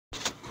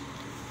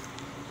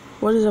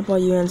What is up, all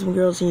you handsome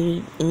girls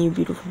and you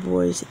beautiful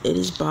boys? It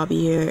is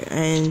Bobbie here,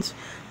 and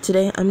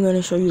today I'm going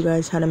to show you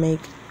guys how to make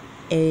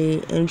a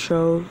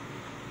intro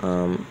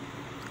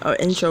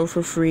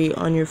for free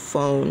on your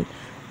phone,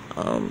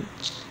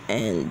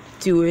 and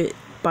do it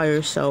by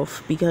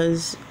yourself,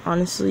 because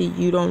honestly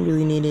you don't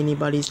really need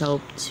anybody's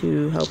help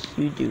to help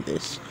you do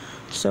this.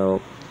 So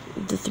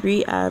the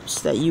 3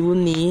 apps that you will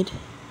need,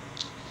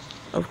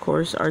 of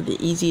course, are the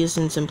easiest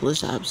and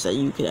simplest apps that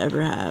you could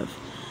ever have.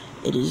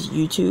 It is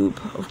YouTube,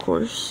 of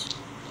course.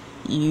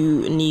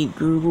 You need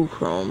Google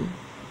Chrome,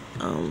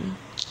 and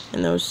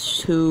those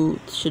 2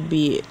 should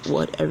be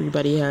what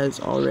everybody has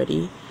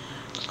already.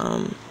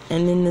 And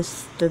then the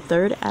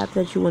 3rd app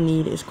that you will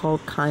need is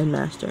called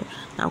KineMaster.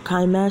 Now,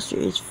 KineMaster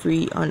is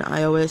free on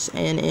iOS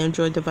and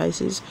Android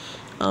devices.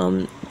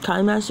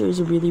 KineMaster is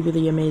a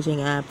really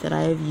amazing app that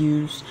I have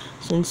used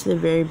since the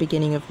very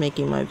beginning of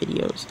making my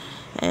videos.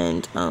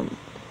 And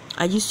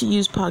I used to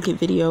use Pocket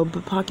Video,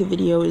 but Pocket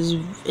Video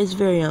is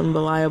very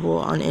unreliable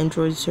on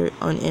Android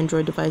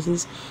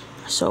devices.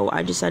 So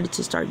I decided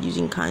to start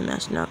using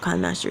KineMaster. Now,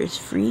 KineMaster is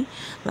free,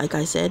 like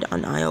I said,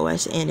 on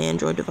iOS and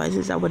Android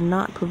devices. I would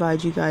not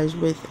provide you guys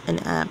with an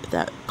app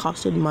that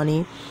costed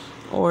money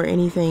or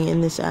anything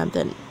in this app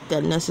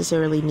that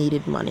necessarily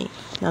needed money.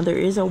 Now, there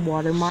is a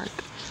watermark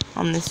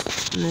on this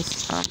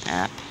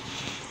app,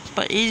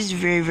 but it is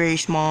very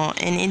small,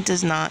 and it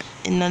does not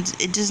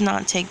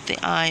take the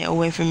eye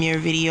away from your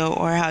video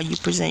or how you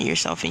present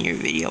yourself in your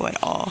video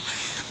at all.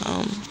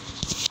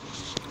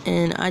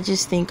 And I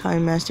just think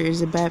KineMaster is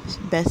the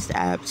best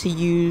app to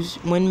use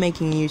when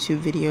making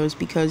YouTube videos,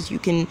 because you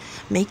can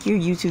make your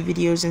YouTube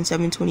videos in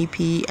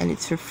 720p and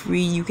it's for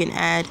free. You can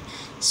add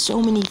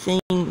so many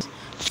things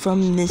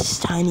from this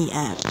tiny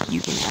app. You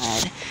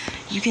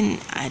can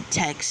add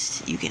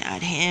text, you can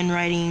add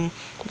handwriting,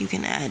 you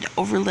can add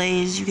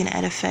overlays, you can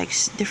add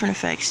different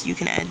effects. You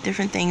can add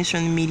different things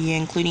from the media,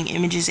 including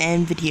images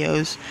and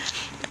videos.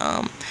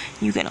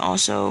 You can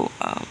also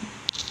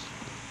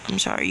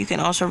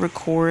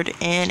record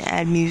and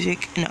add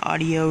music and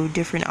audio,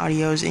 different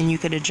audios, and you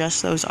could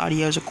adjust those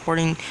audios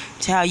according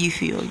to how you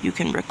feel. You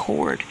can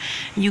record,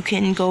 you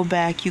can go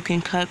back, you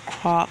can cut,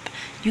 crop,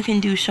 you can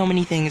do so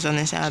many things on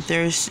this app.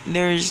 There's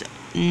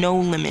no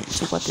limit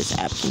to what this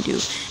app can do,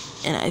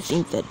 and I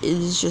think that it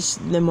is just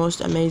the most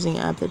amazing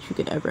app that you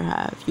could ever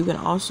have. You can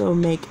also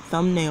make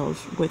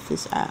thumbnails with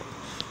this app.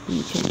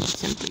 You can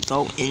simply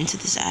go into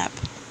this app,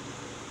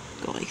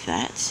 go like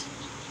that,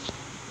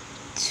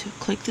 to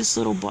click this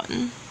little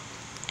button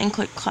and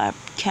click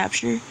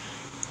capture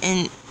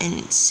and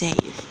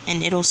save,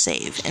 and it'll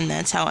save. And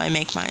that's how I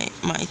make my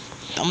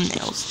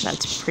thumbnails.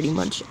 That's pretty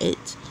much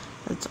it.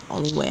 That's the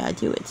only way I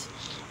do it.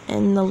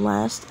 And the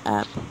last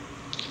app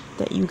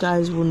that you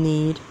guys will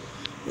need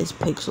is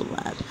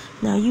PixelLab.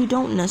 Now, you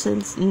don't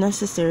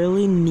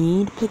necessarily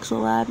need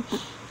PixelLab,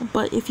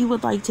 but if you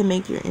would like to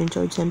make your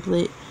intro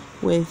template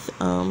with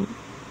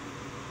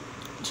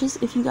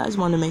if you guys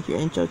want to make your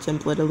intro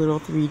template a little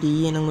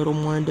 3D and a little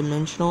more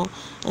dimensional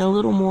and a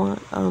little more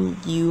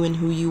you and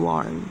who you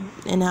are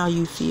and how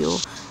you feel,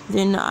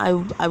 then I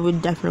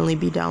would definitely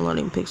be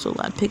downloading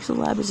PixelLab.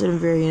 PixelLab is a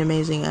very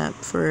amazing app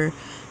for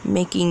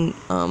making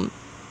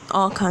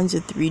all kinds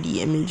of 3D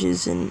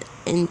images and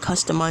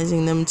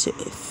customizing them to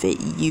fit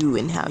you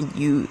and how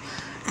you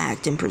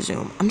act and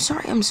presume. I'm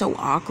sorry I'm so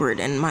awkward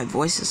and my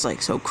voice is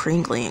like so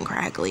crinkly and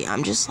crackly.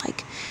 I'm just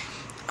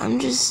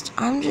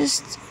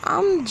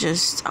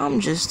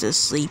a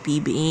sleepy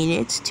bean.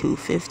 It's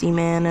 2:50,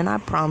 man, and I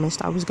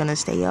promised I was gonna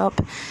stay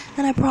up,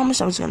 and I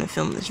promised I was gonna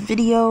film this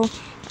video,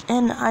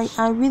 and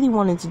I really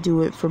wanted to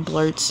do it for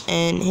Blurtz,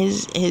 and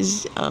his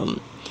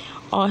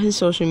all his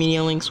social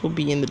media links will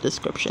be in the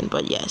description.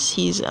 But yes,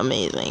 he's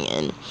amazing,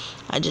 and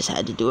I just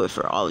had to do it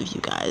for all of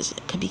you guys,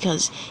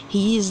 because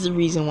he is the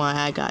reason why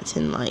I got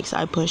 10 likes.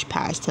 I pushed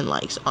past 10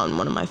 likes on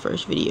one of my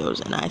first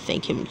videos, and I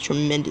thank him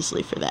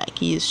tremendously for that.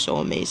 He is so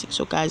amazing.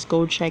 So guys,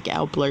 go check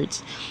out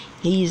Blurtz.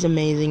 He's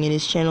amazing, and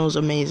his channel is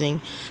amazing.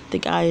 The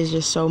guy is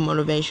just so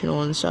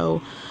motivational and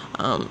so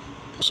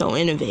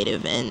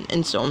innovative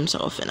and so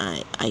himself, and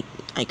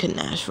I couldn't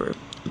ask for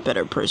a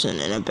better person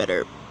and a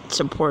better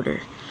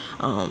supporter.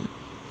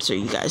 So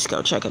you guys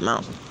go check him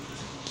out.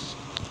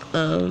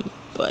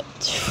 But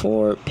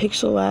for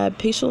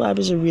PixelLab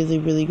is a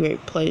really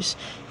great place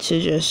to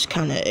just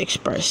kind of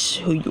express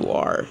who you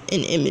are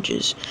in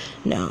images.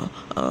 Now,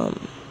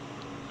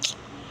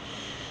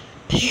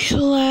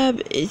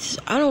 PixelLab,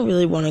 I don't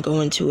really want to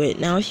go into it.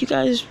 Now, if you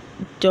guys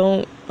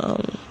do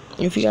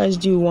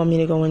want me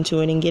to go into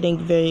it and getting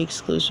very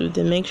exclusive,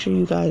 then make sure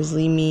you guys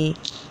leave me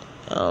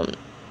a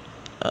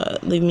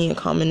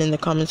comment in the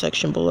comment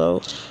section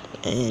below.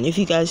 And if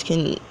you guys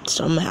can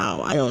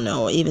somehow, I don't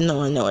know, even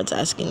though I know it's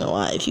asking a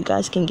lot, if you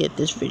guys can get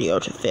this video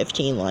to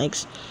 15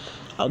 likes,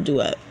 I'll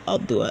do an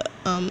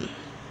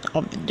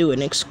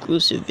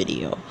exclusive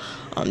video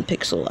on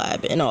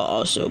PixelLab, and I'll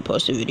also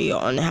post a video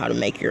on how to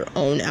make your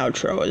own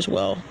outro as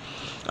well.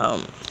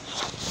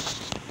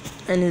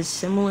 And it's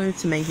similar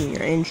to making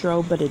your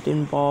intro, but it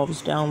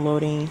involves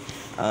downloading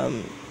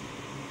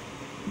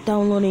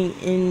downloading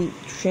in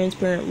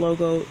transparent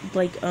logo,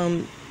 like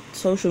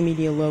social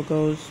media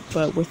logos,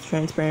 but with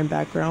transparent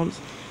backgrounds.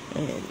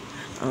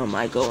 And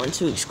I go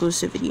into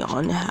exclusivity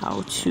on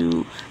how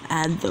to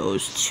add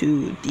those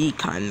to the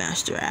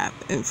KineMaster app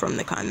and from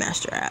the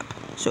KineMaster app.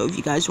 So if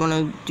you guys want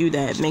to do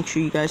that, make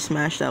sure you guys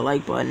smash that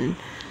like button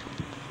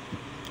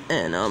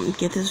and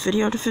get this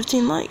video to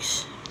 15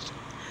 likes.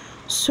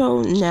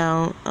 So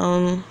now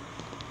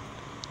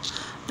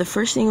the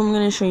first thing I'm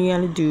going to show you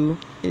how to do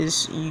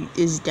is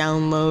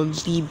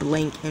download the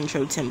blank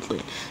intro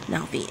template.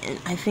 Now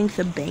I think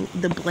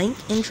the blank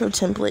intro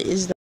template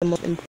is the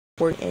most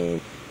important,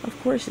 and of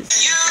course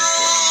it's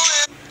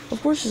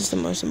the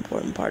most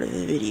important part of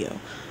the video,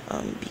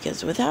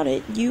 because without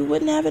it you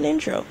wouldn't have an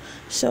intro.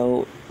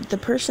 So the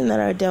person that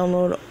I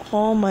download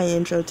all my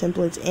intro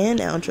templates and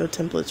outro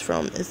templates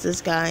from is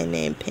this guy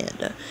named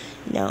Panda.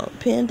 Now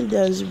Panda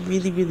does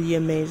really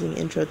amazing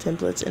intro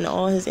templates, and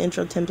all his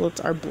intro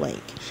templates are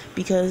blank,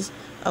 because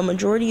a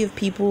majority of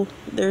people,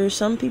 there are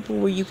some people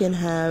where you can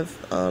have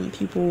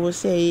people will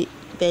say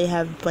they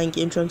have blank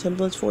intro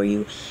templates for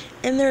you,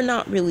 and they're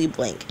not really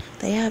blank.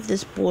 They have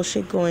this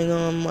bullshit going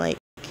on, like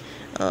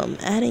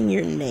adding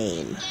your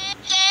name.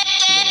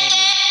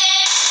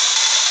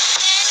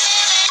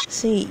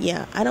 See,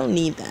 yeah, I don't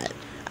need that.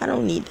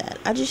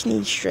 I just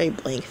need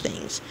straight blank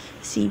things.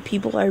 See,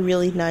 people are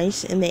really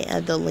nice and they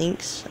add the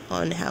links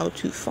on how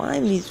to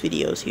find these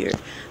videos here.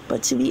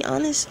 But to be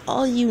honest,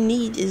 all you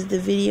need is the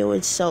video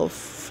itself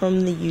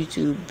from the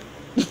YouTube.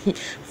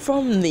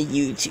 From the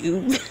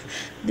YouTube.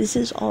 This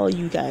is all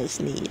you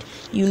guys need.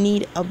 You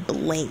need a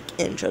blank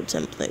intro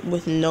template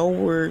with no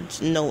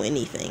words, no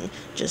anything.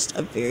 Just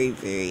a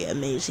very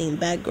amazing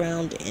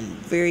background and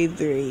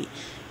very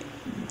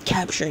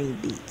capturing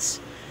beats.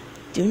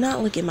 Do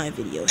not look at my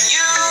video history,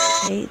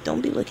 okay?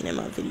 Don't be looking at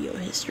my video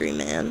history,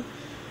 man.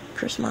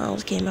 Chris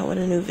Miles came out with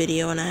a new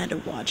video and I had to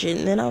watch it,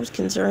 and then I was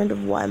concerned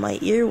of why my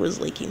ear was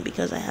leaking,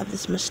 because I have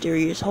this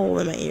mysterious hole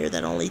in my ear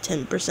that only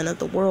 10% of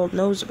the world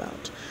knows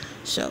about.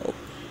 So,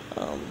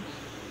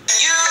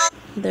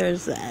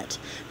 there's that.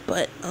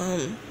 But,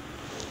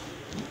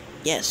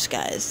 yes,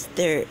 guys,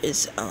 there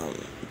is,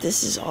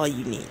 this is all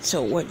you need.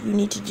 So what you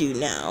need to do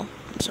now,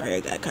 I'm sorry,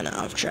 I got kind of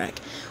off track.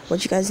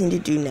 What you guys need to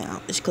do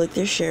now is click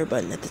this share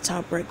button at the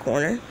top right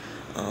corner.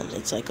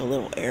 It's like a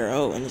little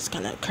arrow and it's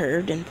kind of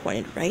curved and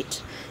pointed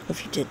right,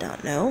 if you did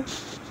not know.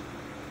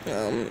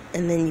 And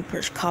then you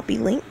push copy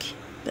link.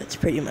 That's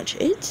pretty much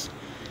it.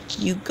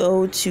 You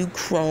go to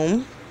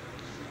Chrome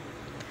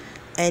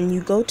and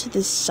you go to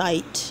this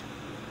site.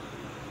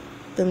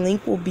 The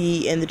link will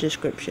be in the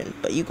description,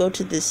 but you go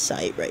to this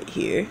site right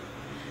here,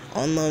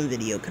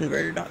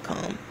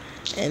 onlinevideoconverter.com,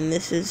 and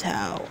this is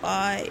how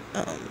I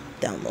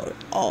download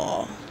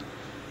all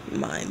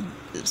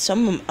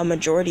a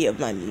majority of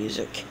my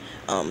music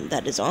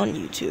that is on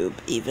YouTube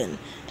even,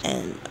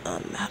 and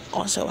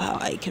also how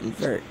I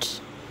convert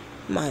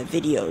my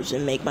videos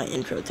and make my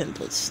intro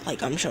templates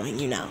like I'm showing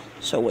you now.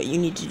 So what you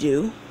need to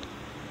do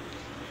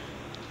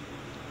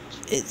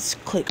is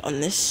click on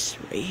this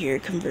right here,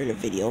 convert a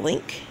video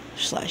link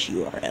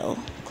 /URL.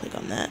 Click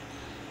on that.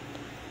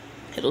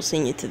 It'll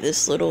send you to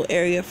this little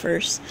area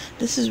first.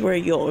 This is where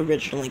you'll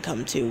originally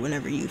come to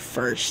whenever you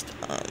first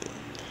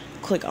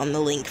click on the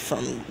link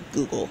from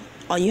Google.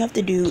 All you have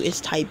to do is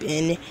type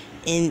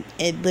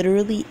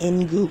literally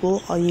in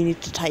Google, all you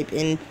need to type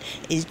in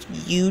is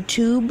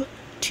YouTube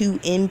to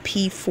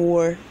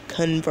MP4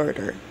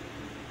 converter.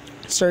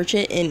 Search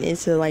it and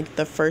it's like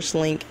the first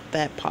link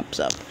that pops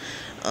up.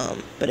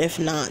 But if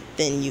not,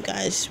 then you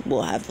guys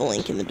will have the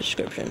link in the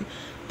description.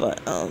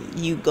 But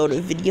you go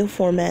to video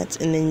formats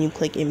and then you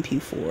click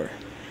MP4.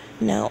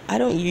 Now, I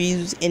don't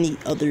use any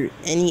other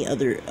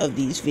of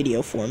these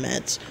video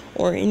formats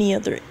or any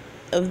other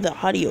of the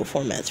audio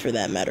formats for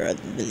that matter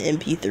other than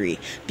MP3,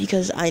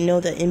 because I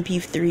know that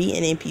MP3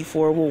 and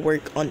MP4 will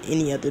work on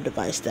any other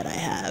device that I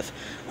have.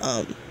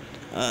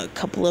 A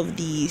couple of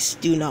these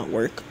do not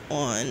work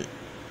on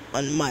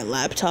my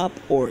laptop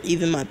or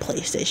even my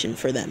PlayStation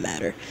for that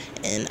matter,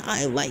 and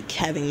I like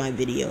having my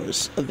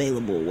videos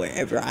available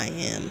wherever I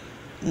am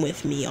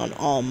with me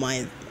on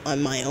my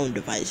own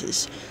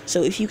devices.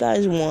 So if you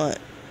guys want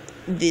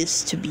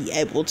this to be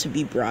able to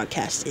be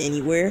broadcast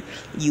anywhere,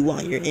 you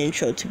want your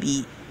intro to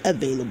be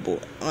available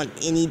on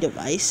any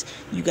device,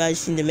 you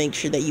guys need to make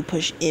sure that you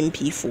push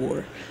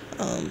MP4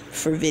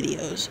 for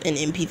videos and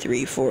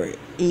MP3 for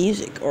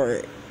music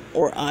or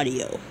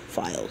audio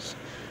files.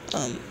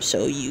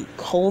 So you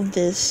hold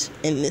this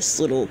in this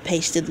little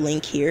pasted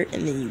link here,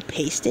 and then you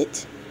paste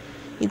it.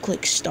 You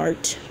click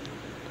start.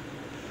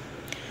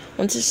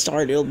 Once it's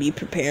started, it'll be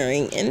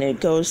preparing, and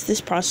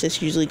this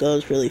process usually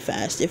goes really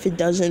fast. If it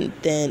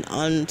doesn't, then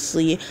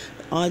honestly,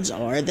 odds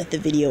are that the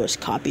video is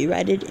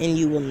copyrighted and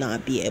you will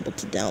not be able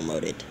to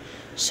download it.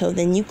 So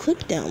then you click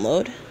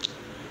download.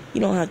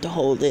 You don't have to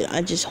hold it.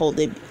 I just held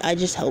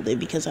it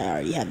because I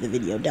already have the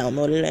video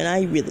downloaded and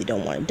I really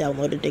don't want to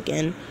download it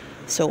again.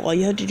 So all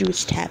you have to do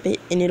is tap it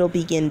and it'll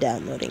begin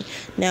downloading.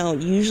 Now,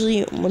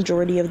 usually,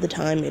 majority of the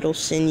time, it'll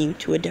send you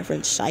to a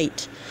different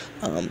site.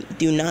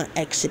 Do not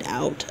exit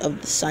out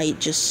of the site.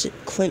 Just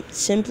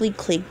simply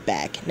click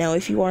back. Now,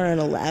 if you are on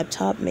a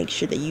laptop, make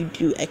sure that you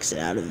do exit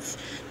out of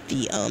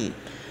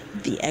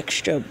the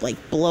extra like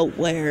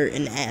bloatware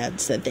and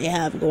ads that they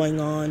have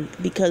going on,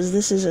 because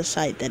this is a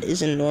site that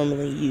isn't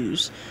normally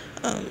used.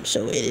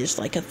 So it is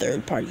like a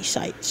third-party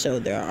site, so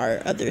there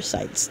are other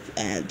sites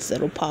ads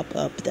that'll pop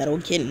up that'll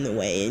get in the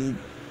way and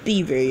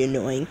be very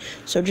annoying.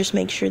 So just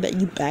make sure that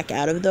you back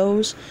out of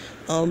those.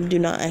 Do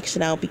not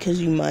exit out,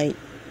 because you might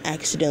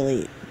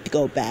accidentally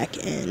go back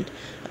and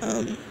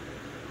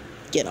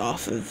get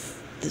off of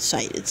the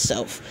site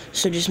itself.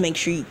 So just make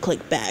sure you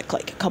click back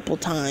like a couple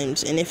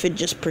times, and if it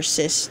just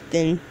persists,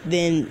 then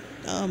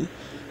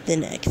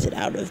exit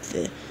out of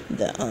the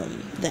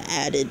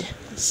added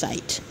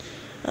site.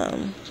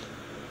 I'm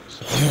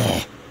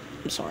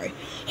sorry.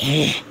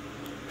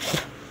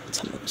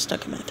 Something was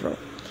stuck in my throat.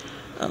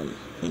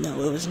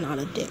 No, it was not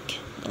a dick.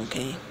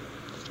 Okay,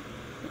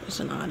 it was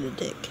not a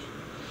dick.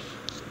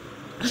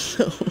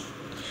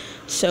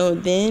 So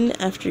then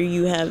after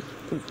you have,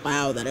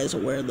 wow, that is a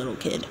weird little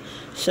kid.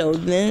 So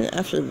then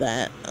after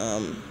that,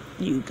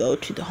 you go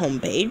to the home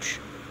page.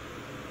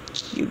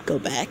 You go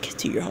back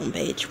to your home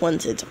page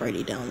once it's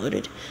already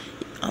downloaded.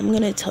 I'm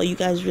gonna tell you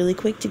guys really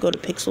quick to go to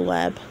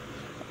PixelLab.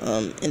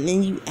 And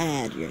then you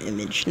add your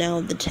image.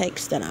 Now the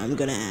text that I'm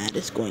gonna add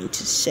is going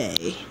to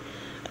say,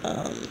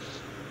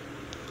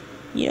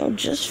 you know,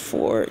 just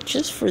for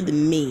the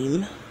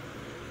meme.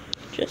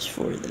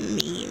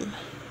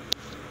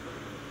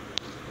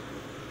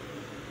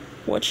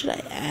 What should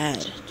I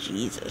add?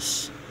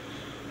 Jesus,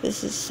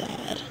 this is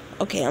sad.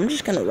 Okay, I'm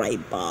just gonna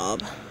write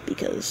Bob,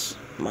 because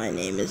my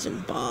name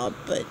isn't Bob,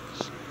 but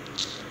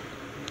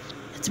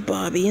it's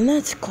Bobbie, and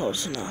that's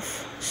close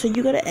enough. So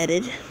you go to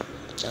edit.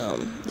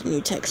 The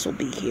new text will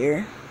be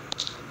here.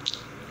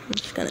 I'm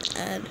just gonna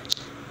add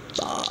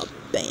Bob.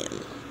 Bam.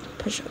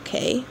 Push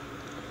OK.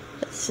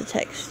 That's the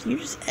text. You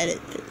just edit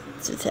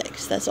the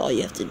text. That's all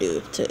you have to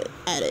do to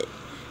add it.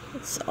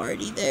 It's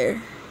already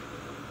there.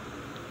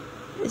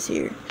 It's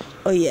here.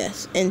 Oh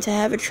yes, and to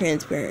have a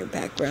transparent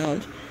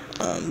background,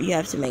 you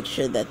have to make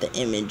sure that the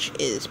image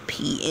is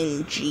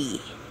PNG.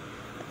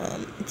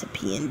 It's a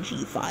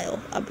PNG file.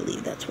 I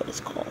believe that's what it's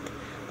called.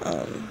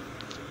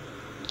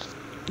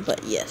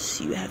 But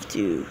yes, you have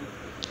to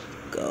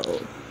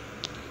go.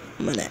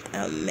 I'm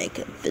gonna make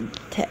the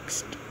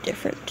text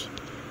different.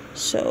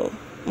 So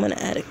I'm gonna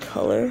add a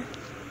color.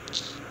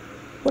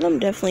 What I'm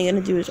definitely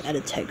gonna do is add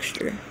a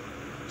texture.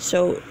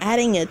 So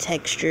adding a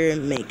texture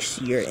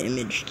makes your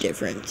image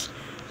different.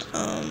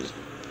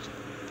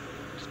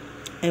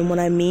 And what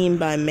I mean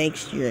by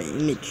makes your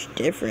image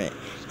different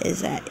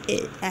is that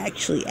it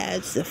actually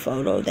adds the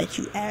photo that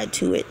you add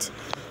to it.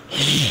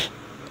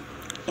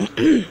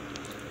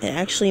 It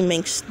actually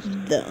makes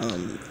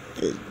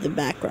the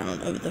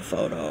background of the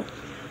photo,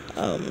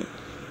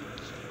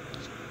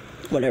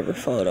 whatever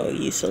photo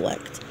you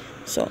select.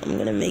 So I'm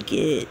gonna make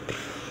it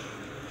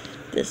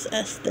this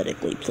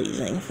aesthetically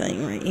pleasing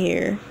thing right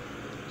here,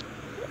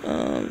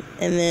 and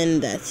then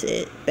that's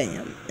it.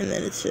 Bam, and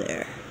then it's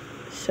there.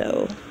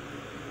 So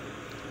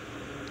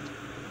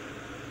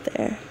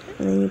there,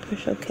 and then you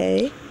push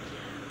OK.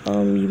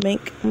 I'm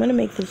gonna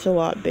make this a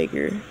lot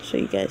bigger so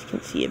you guys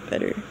can see it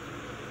better.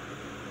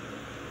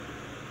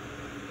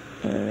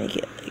 I'm gonna make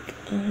it like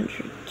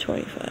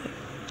 125.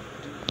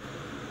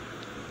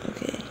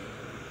 Okay.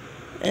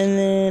 And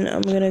then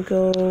I'm gonna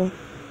go,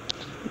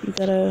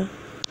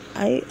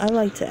 I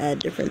like to add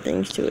different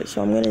things to it,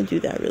 so I'm gonna do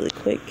that really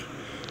quick.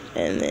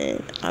 And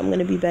then I'm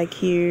gonna be back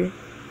here,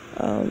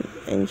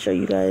 and show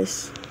you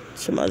guys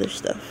some other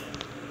stuff.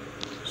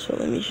 So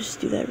let me just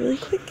do that really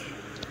quick.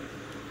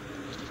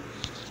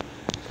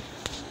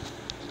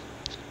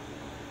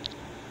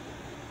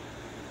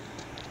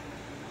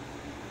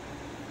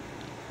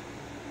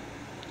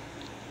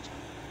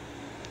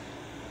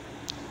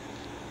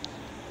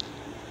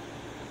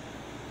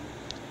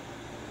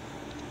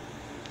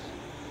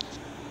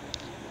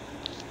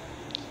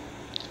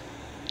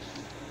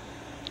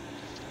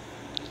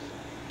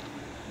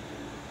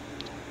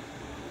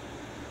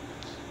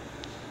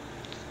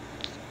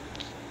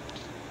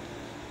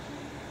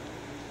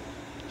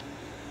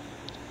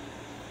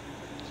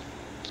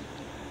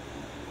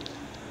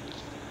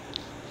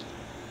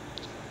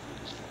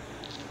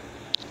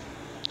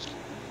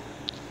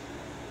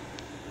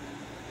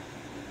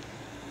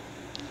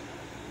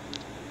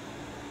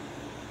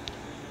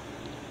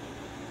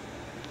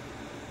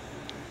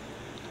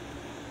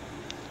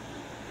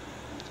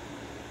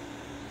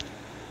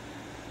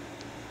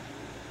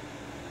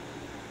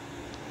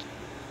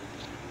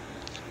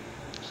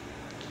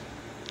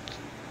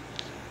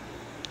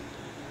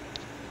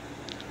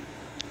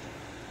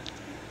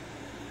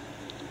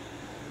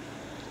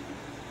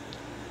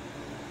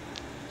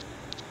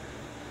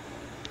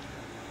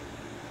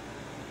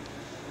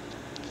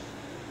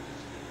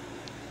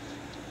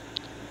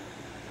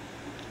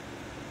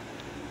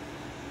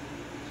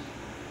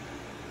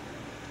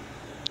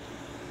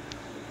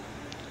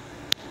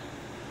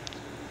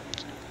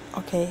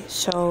 Okay,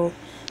 so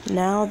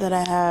now that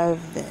I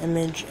have the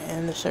image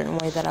in a certain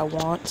way that I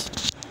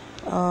want,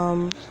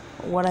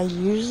 what I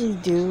usually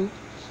do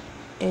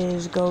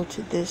is go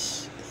to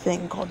this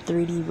thing called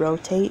 3D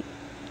rotate,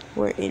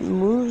 where it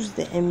moves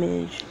the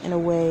image in a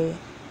way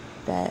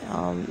that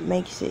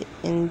makes it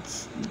and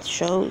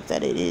shows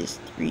that it is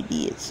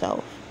 3D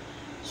itself.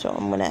 So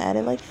I'm gonna add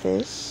it like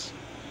this,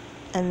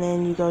 and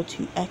then you go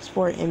to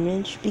export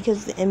image,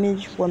 because the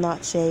image will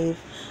not save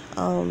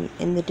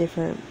in the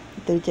different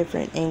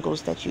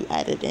angles that you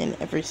added in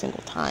every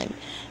single time.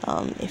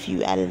 If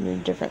you added in a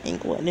different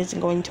angle, it isn't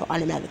going to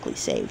automatically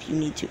save. You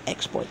need to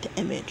export the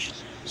image.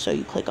 So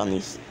you click on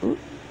these.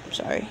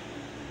 Sorry.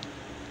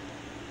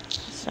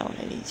 That's not what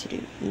I need to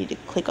do. You need to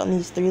click on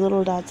these 3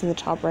 little dots in the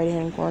top right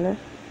hand corner.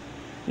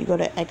 You go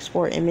to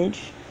export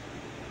image.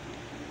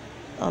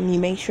 You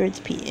make sure it's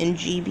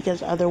PNG,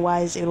 because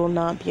otherwise it will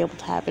not be able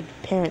to have a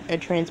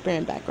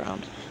transparent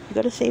background. You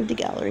go to save to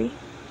gallery.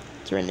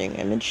 It's rendering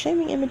image,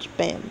 saving image,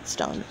 bam, it's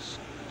done.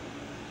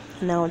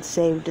 And now it's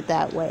saved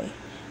that way.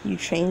 You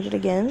change it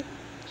again.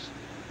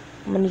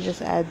 I'm going to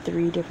just add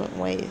 3 different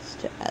ways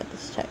to add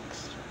this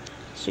text.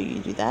 So you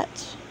do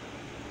that.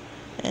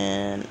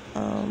 And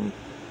I'm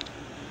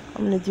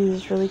going to do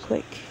this really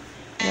quick.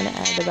 I'm going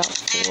to add about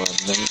 4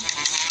 of them.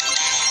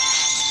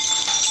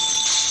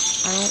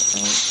 I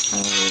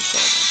don't really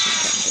care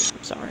about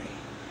I'm sorry.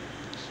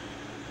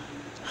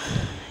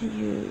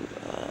 You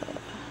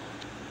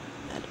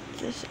at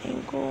this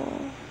angle.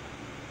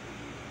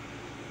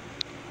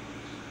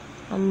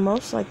 I'm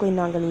most likely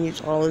not going to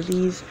use all of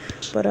these,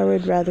 but I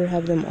would rather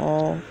have them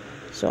all,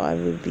 so I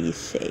would be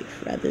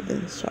safe rather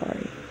than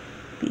sorry,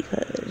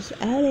 because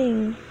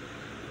adding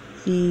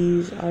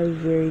these are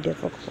very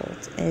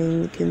difficult,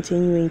 and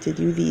continuing to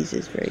do these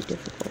is very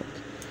difficult.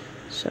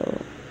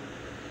 So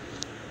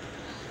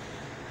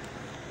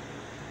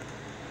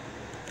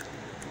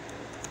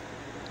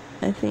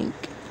I think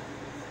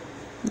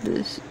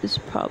this is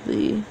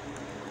probably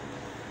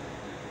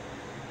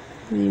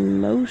the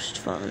most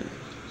fun.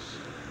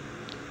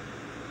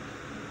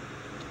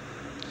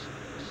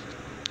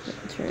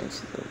 Turn it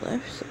to the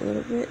left a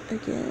little bit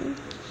again.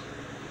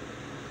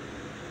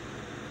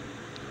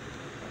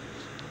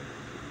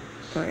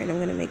 Alright, I'm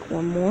gonna make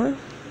 1 more. And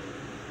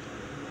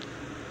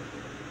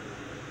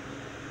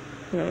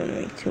I'm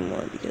gonna make 2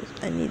 more, because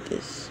I need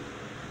this.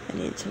 I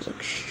need it to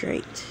look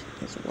straight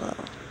as well.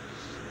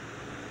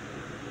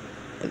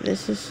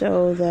 This is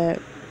so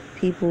that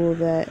people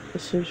that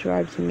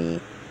subscribe to me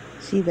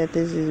see that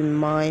this is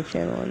my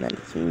channel and that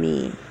it's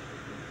me.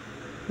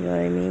 You know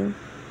what I mean?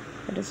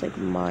 That it's like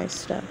my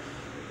stuff.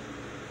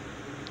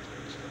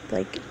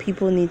 Like,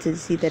 people need to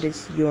see that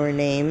it's your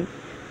name,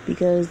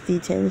 because the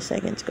 10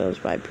 seconds goes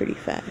by pretty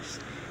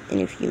fast. And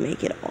if you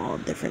make it all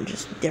different,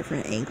 just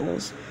different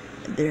angles,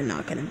 they're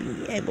not going to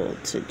be able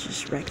to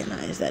just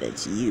recognize that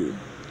it's you.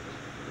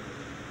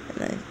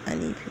 And I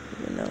need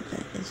people to know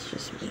that it's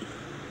just me.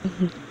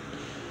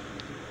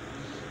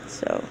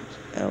 So,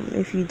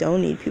 if you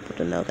don't need people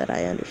to know that,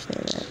 I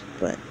understand that,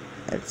 but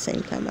at the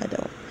same time, I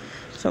don't.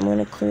 So I'm going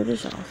to clear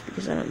this off,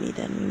 because I don't need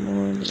that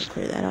anymore. I'm going to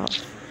clear that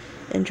off.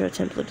 Intro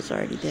template is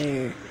already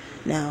there.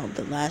 Now,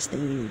 the last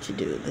thing you need to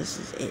do, this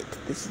is it.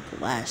 This is the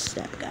last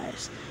step,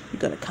 guys. You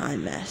go to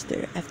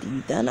KineMaster. After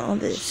you've done all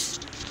this,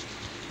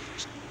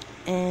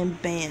 and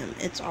bam,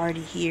 it's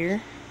already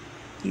here.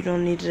 You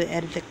don't need to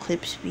edit the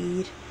clip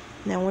speed.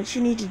 Now, what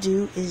you need to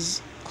do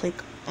is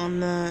click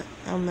on the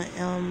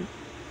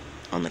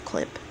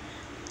clip.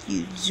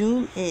 You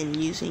zoom in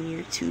using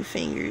your 2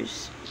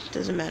 fingers.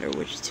 Doesn't matter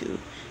which 2.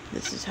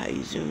 This is how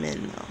you zoom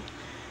in, though.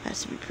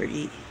 Has to be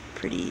pretty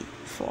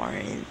far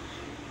in.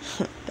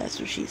 That's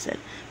what she said.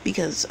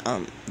 Because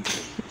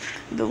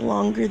the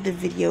longer the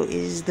video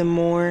is, the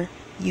more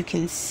you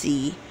can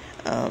see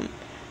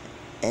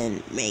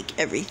and make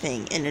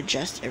everything and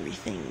adjust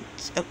everything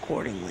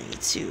accordingly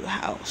to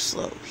how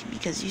slow.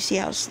 Because you see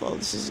how slow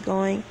this is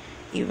going,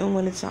 even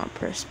when it's not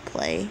press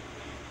play,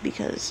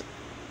 because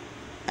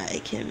I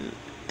can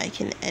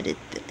edit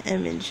the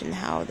image and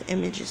how the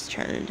image is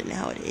turned and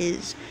how it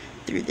is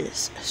through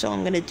this. So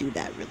I'm gonna do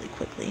that really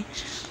quickly.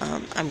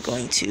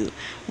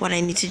 What I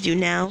need to do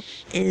now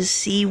is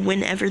see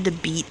whenever the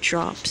beat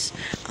drops,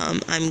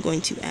 I'm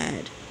going to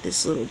add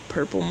this little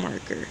purple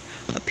marker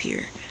up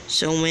here.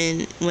 So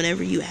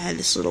whenever you add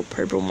this little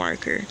purple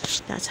marker,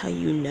 that's how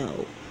you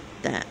know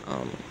that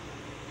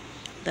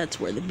that's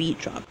where the beat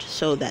dropped.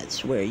 So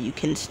that's where you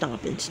can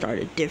stop and start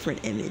a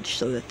different image,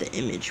 so that the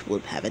image will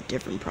have a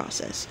different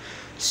process.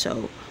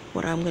 So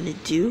what I'm gonna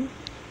do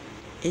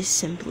is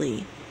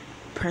simply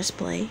press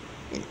play,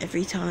 and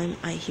every time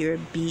I hear a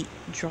beat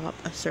drop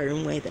a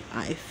certain way that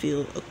I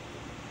feel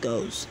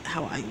goes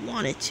how I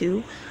want it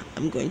to,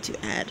 I'm going to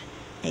add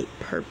a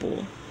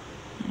purple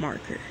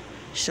marker.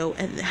 So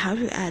how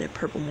to add a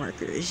purple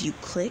marker is you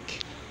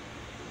click,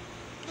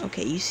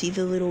 okay, you see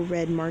the little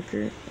red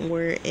marker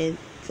where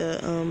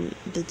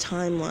the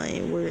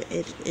timeline where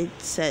it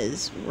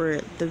says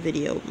where the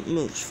video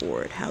moves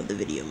forward, how the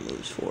video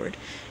moves forward.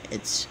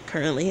 It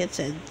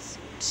says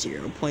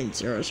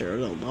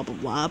 0.00 blah blah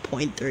blah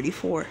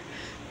 0.34.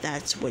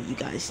 That's what you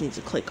guys need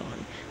to click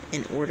on.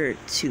 In order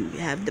to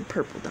have the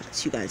purple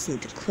dots, you guys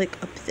need to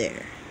click up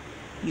there.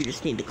 You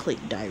just need to click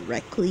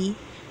directly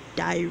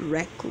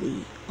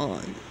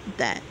on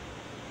that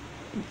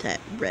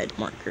red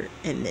marker,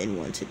 and then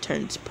once it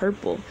turns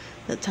purple,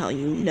 that's how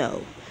you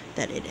know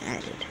that it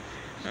added.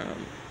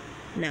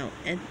 Now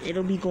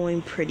it'll be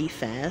going pretty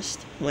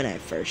fast. When I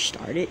first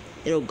start it,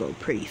 it'll go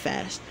pretty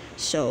fast,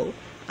 so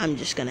I'm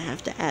just gonna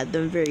have to add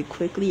them very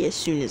quickly as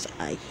soon as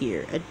I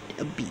hear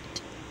a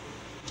beat.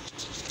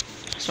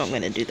 So I'm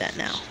gonna do that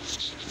now.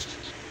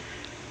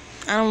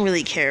 I don't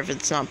really care if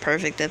it's not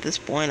perfect at this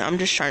point. I'm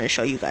just trying to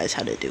show you guys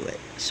how to do it.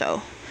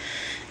 So,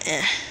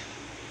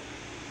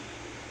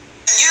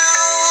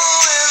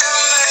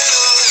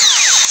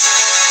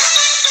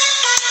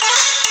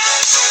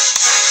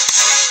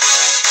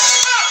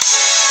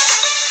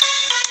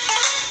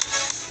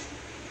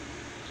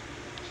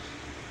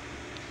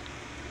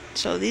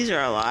 So these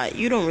are a lot.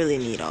 You don't really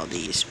need all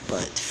these,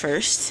 but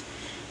first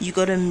you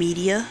go to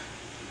media.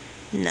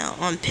 Now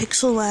on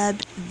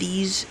PixelLab,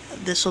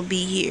 this will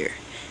be here,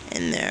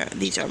 and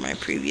these are my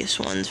previous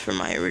ones from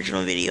my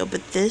original video,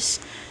 but this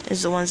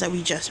is the ones that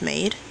we just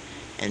made.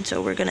 And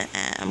so I'm gonna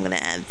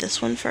add this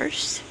one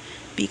first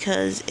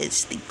because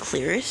it's the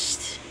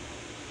clearest.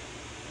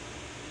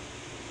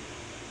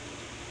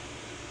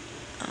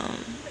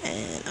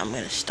 And I'm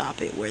gonna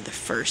stop it where the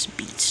first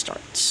beat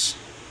starts.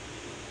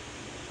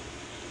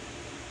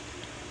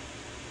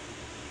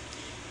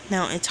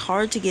 Now it's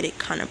hard to get it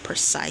kind of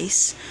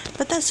precise,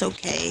 but that's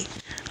okay.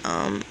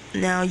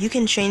 Now you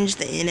can change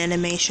the in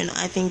animation.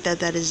 I think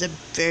that is a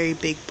very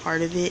big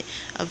part of it,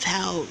 of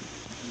how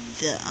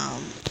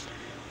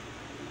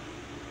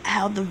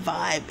the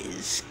vibe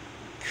is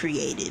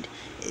created,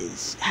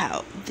 is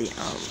how the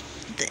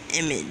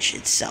image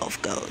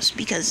itself goes.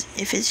 Because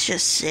if it's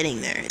just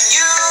sitting there,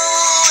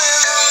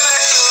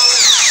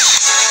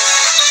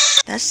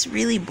 that's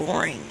really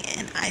boring,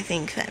 and I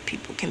think that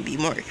people can be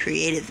more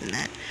creative than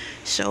that.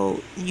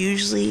 So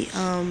usually,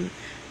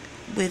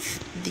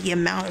 with the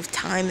amount of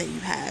time that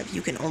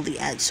you can only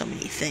add so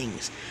many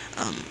things.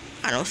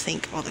 I don't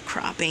think all the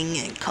cropping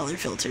and color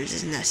filters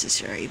is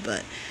necessary,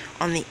 but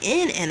on the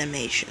in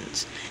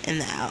animations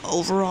and the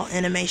overall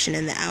animation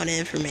and the out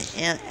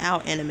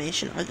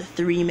animation are the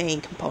three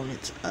main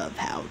components of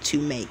how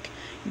to make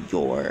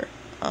your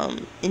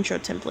intro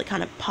template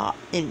kind of pop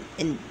and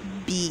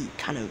be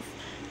kind of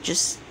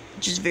just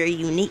very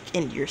unique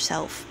in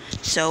yourself.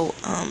 So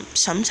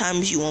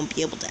sometimes you won't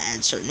be able to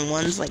add certain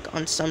ones. Like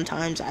on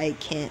sometimes I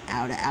can't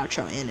add an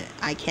outro and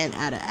I can't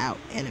add an out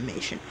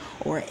animation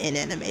or in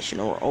animation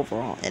or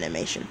overall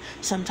animation.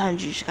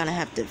 Sometimes you just kind of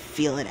have to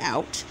feel it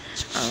out.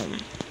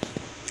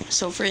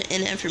 So for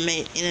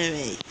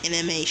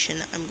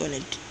animation, I'm going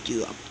to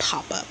do a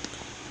pop up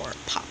or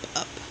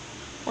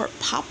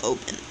pop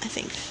open. I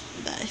think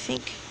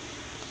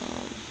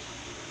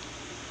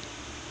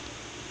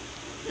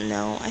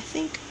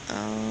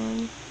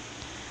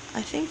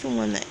the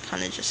one that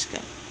kind of just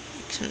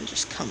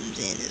comes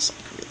in is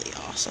like really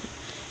awesome.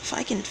 If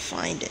I can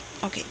find it.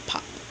 Okay,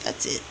 pop.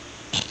 That's it.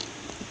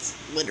 It's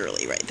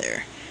literally right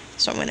there.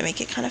 So I'm going to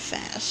make it kind of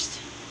fast.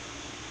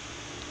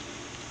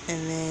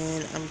 And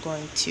then I'm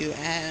going to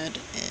add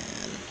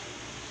an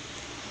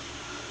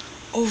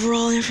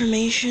overall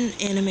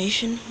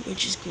animation,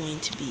 which is going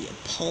to be a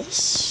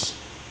pulse.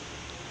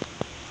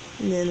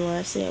 And then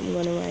lastly, I'm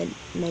going to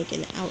make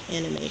an out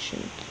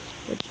animation,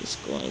 which is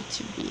going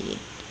to be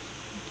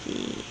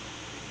the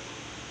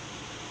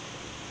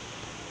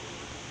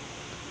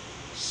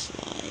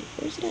slide.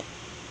 Where's it at?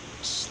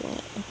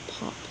 Slide. Oh,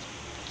 pop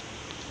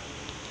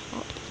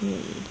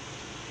in.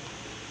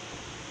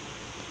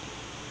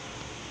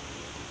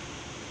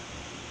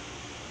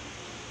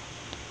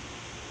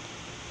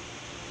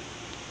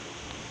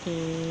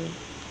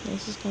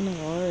 This is kind of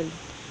hard.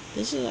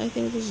 I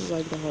think this is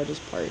like the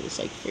hardest part. It's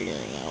like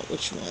figuring out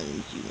which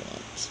one you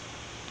want.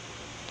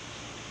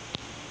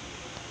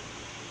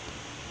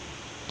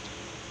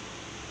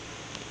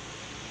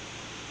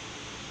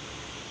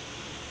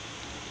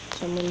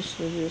 So I'm going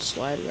to do a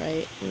slide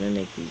right. I'm going to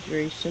make these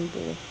very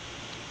simple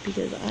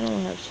because I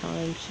don't have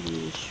time to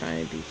be just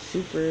trying to be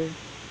super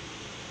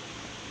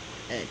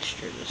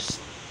extra, just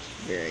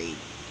very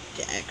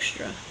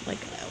extra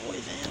like I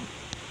always am.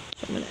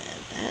 So I'm going to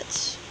add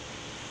that.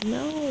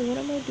 No, what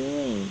am I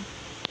doing?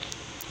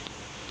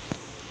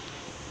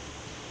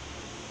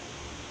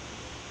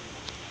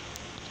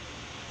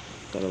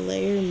 Go to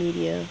layer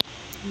media,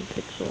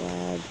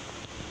 PixelLab,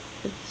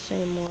 hit the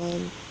same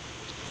one.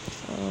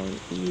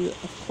 You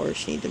of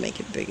course need to make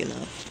it big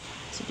enough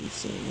to be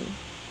seen.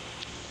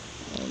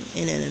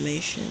 In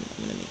animation,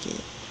 I'm gonna make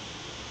it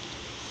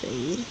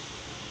fade.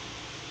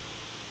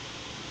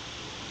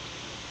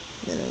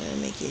 Then I'm gonna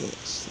make it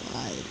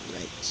slide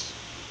right.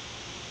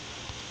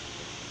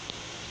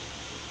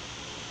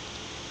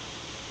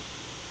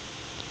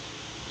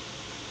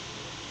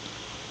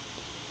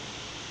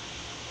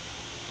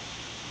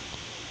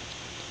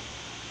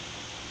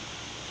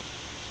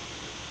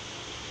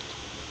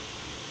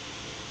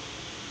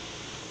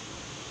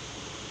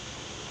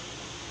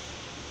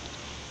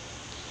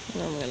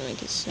 And I'm gonna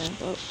make it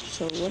snap up.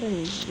 So what I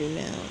need to do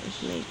now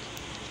is make,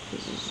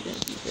 this is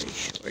gonna be very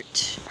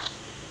short.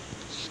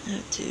 I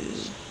have to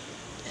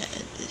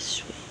add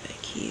this way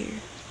back here.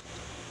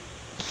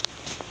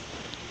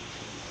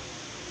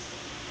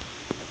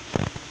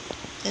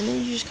 And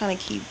then you just kind of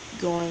keep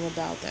going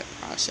about that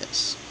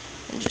process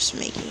and just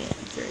making it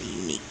very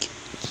unique.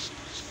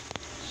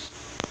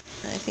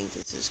 And I think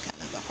this is kind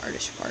of the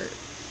hardest part,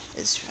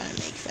 is trying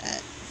to make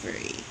that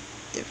very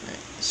different.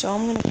 So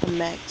I'm gonna come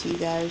back to you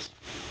guys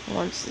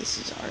once this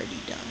is already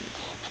done.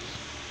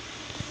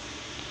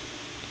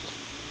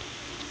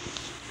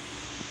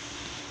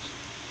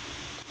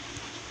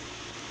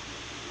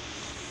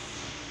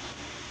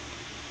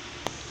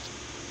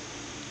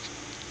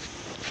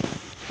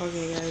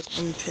 Okay guys,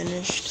 I'm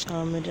finished.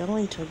 It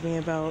only took me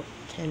about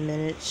 10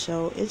 minutes,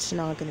 so it's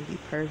not gonna be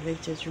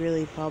perfect. It's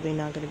really probably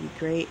not gonna be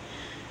great,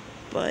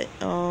 but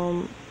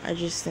I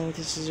just think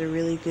this is a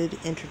really good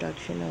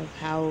introduction of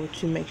how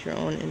to make your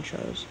own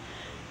intros.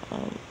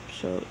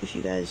 So if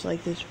you guys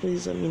like this,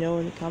 please let me know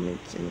in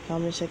the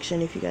comment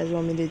section. If you guys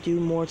want me to do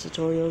more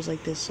tutorials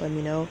like this, let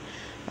me know.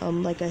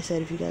 Like I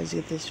said, if you guys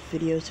get this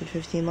video to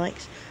 15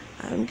 likes,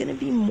 I'm gonna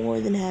be more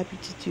than happy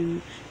to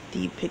do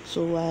the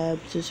PixelLab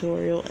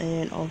tutorial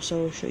and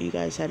also show you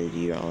guys how to do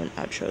your own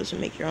outros and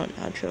make your own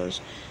outros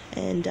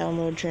and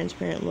download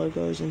transparent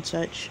logos and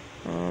such,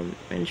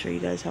 and show you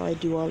guys how I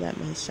do all that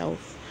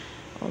myself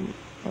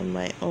on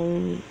my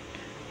own,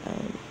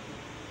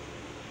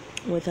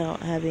 without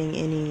having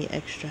any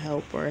extra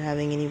help or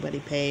having anybody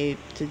pay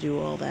to do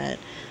all that.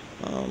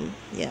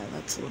 Yeah,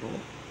 that's a little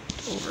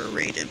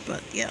overrated,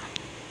 but yeah.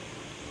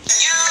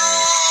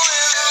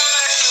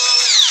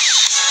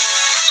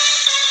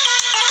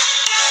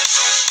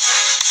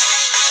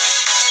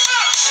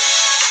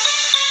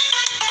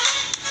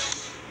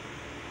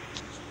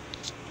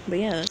 But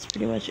yeah, that's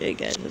pretty much it,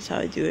 guys. That's how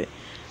I do it.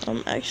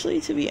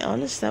 Actually, to be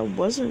honest, that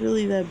wasn't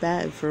really that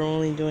bad for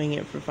only doing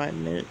it for 5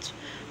 minutes.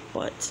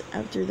 But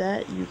after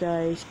that, you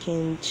guys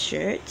can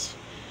share it.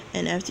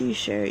 And after you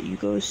share it, you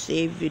go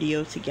save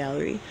video to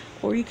gallery.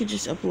 Or you could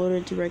just upload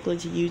it directly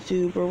to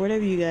YouTube or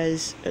whatever you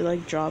guys, or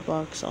like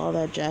Dropbox, all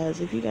that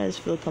jazz. If you guys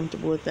feel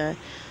comfortable with that.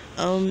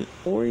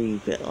 Or you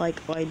could, like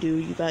I do,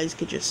 you guys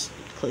could just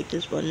click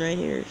this button right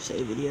here,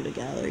 save video to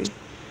gallery.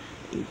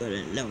 You go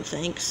to no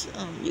thanks.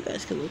 You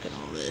guys can look at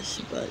all this,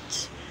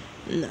 but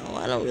no,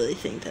 I don't really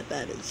think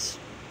that is.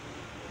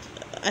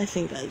 I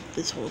think that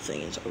this whole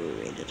thing is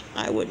overrated.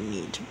 I wouldn't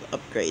need to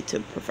upgrade to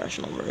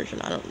professional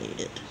version. I don't need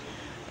it.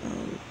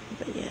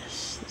 But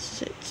yes, this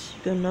is it.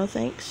 You go no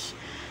thanks.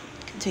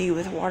 Continue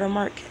with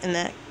watermark, and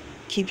that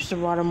keeps the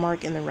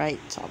watermark in the right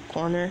top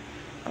corner.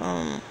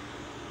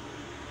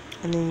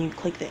 And then you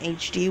click the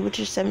HD, which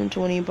is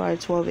 720 by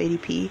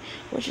 1280p,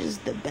 which is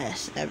the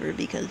best ever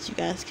because you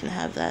guys can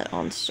have that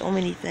on so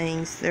many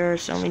things. There are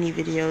so many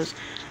videos,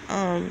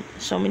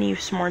 so many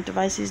smart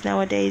devices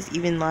nowadays,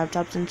 even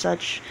laptops and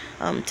such,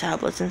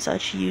 tablets and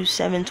such use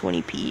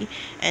 720p,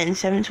 and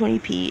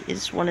 720p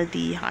is one of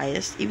the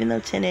highest, even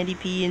though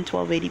 1080p and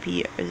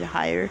 1280p is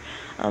higher.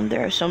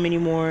 There are so many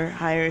more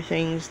higher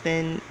things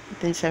than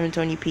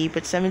 720p,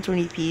 but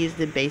 720p is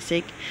the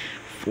basic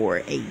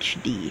for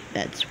HD.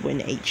 That's when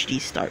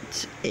HD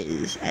starts,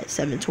 is at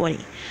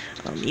 720,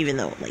 even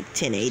though like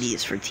 1080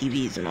 is for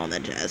TVs and all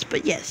that jazz.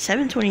 But yes,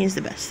 720 is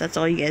the best. That's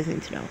all you guys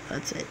need to know.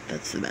 That's it.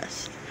 That's the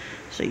best.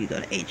 So you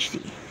go to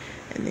HD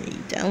and then you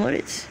download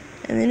it,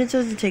 and then it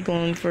doesn't take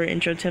long for an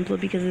intro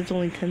template because it's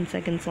only 10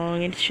 seconds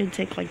long. It should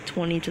take like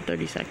 20 to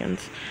 30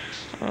 seconds.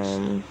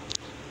 And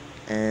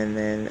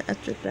then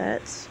after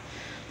that,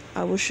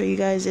 I will show you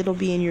guys. It'll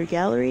be in your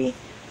gallery,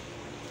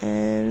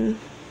 and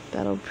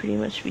that'll pretty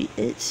much be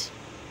it.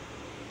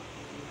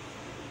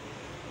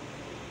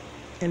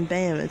 And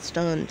bam, it's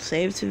done.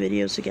 Save to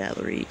videos to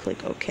gallery.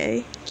 Click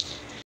OK.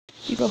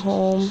 You go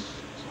home,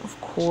 of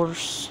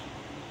course.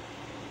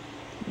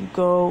 You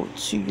go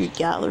to your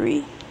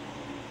gallery.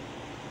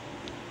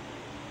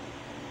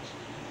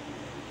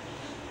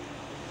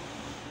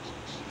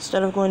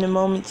 Instead of going to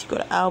moments, you go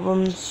to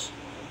albums.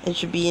 It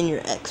should be in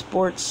your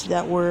exports.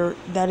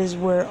 That is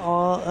where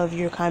all of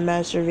your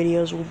KineMaster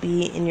videos will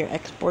be, in your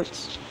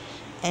exports.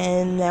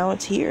 And now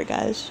it's here,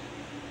 guys.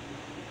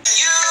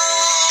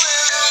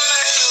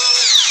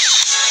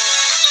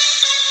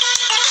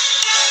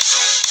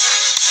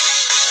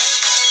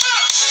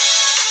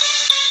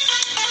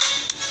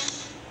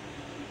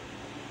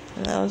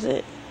 And that was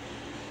it.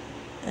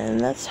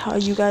 And that's how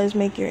you guys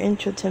make your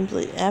intro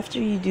template. After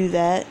you do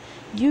that,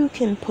 you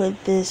can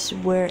put this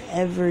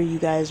wherever you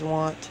guys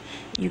want.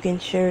 You can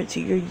share it to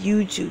your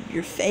YouTube,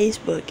 your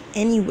Facebook,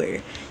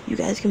 anywhere. You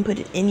guys can put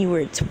it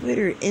anywhere.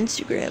 Twitter,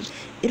 Instagram.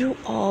 It'll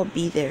all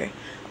be there.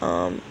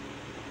 And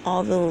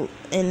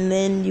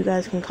then you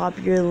guys can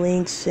copy your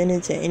links, send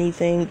it to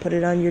anything, put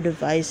it on your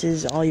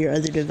devices, all your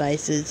other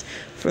devices,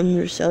 from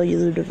your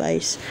cellular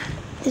device.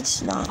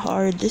 It's not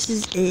hard. This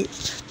is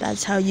it.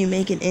 That's how you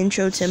make an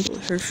intro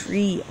template for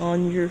free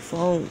on your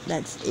phone.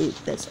 That's it.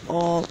 That's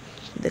all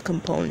the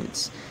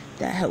components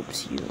that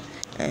helps you.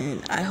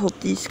 and I hope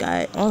this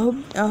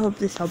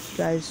helped you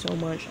guys so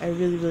much. I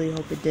really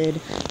hope it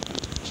did.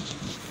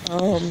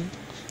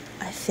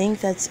 I think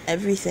that's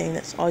everything.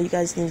 That's all you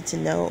guys needed to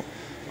know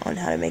on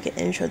how to make an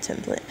intro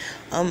template.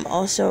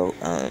 Also,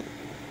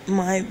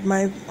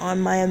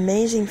 my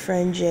amazing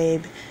friend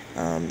Jabe,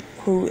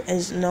 who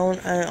is known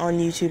on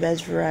YouTube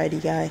as Variety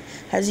Guy,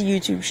 has a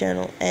YouTube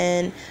channel,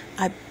 and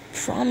I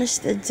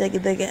promised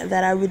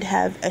that I would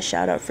have a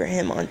shout out for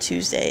him on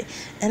Tuesday,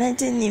 and I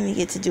didn't even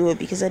get to do it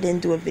because I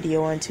didn't do a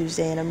video on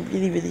Tuesday, and I'm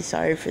really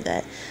sorry for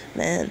that,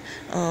 man.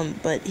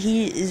 But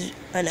he is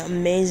an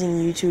amazing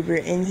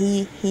YouTuber, and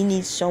he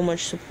needs so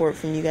much support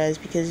from you guys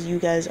because you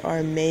guys are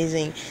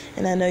amazing,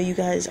 and I know you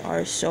guys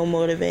are so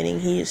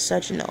motivating. He is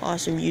such an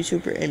awesome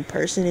YouTuber in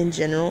person. In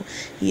general,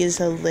 he is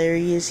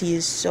hilarious. He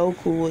is so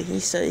cool. He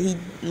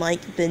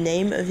like the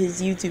name of his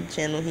YouTube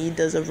channel, he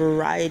does a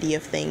variety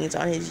of things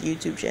on his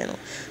YouTube channel,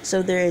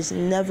 so there is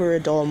never a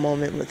dull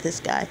moment with this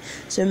guy.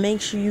 So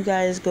make sure you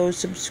guys go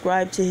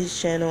subscribe to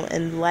his channel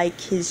and like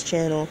his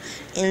channel,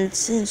 and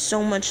send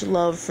so much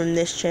love from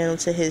this channel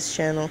to his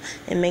channel,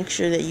 and make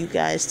sure that you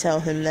guys tell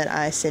him that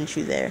I sent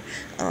you there.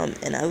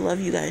 And I love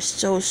you guys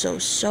so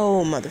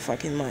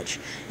motherfucking much,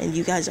 and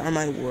you guys are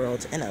my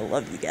world, and I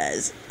love you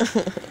guys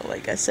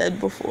like I said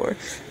before,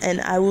 and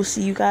I will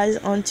see you guys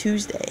on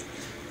Tuesday,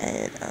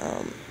 and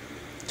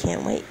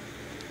can't wait.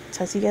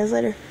 Talk to you guys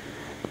later.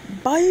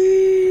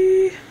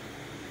 Bye.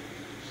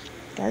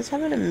 Guys,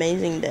 have an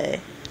amazing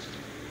day.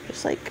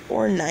 Just like,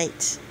 or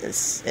night.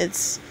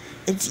 It's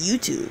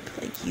YouTube.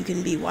 Like, you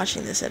can be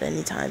watching this at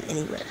any time,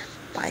 anywhere.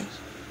 Bye.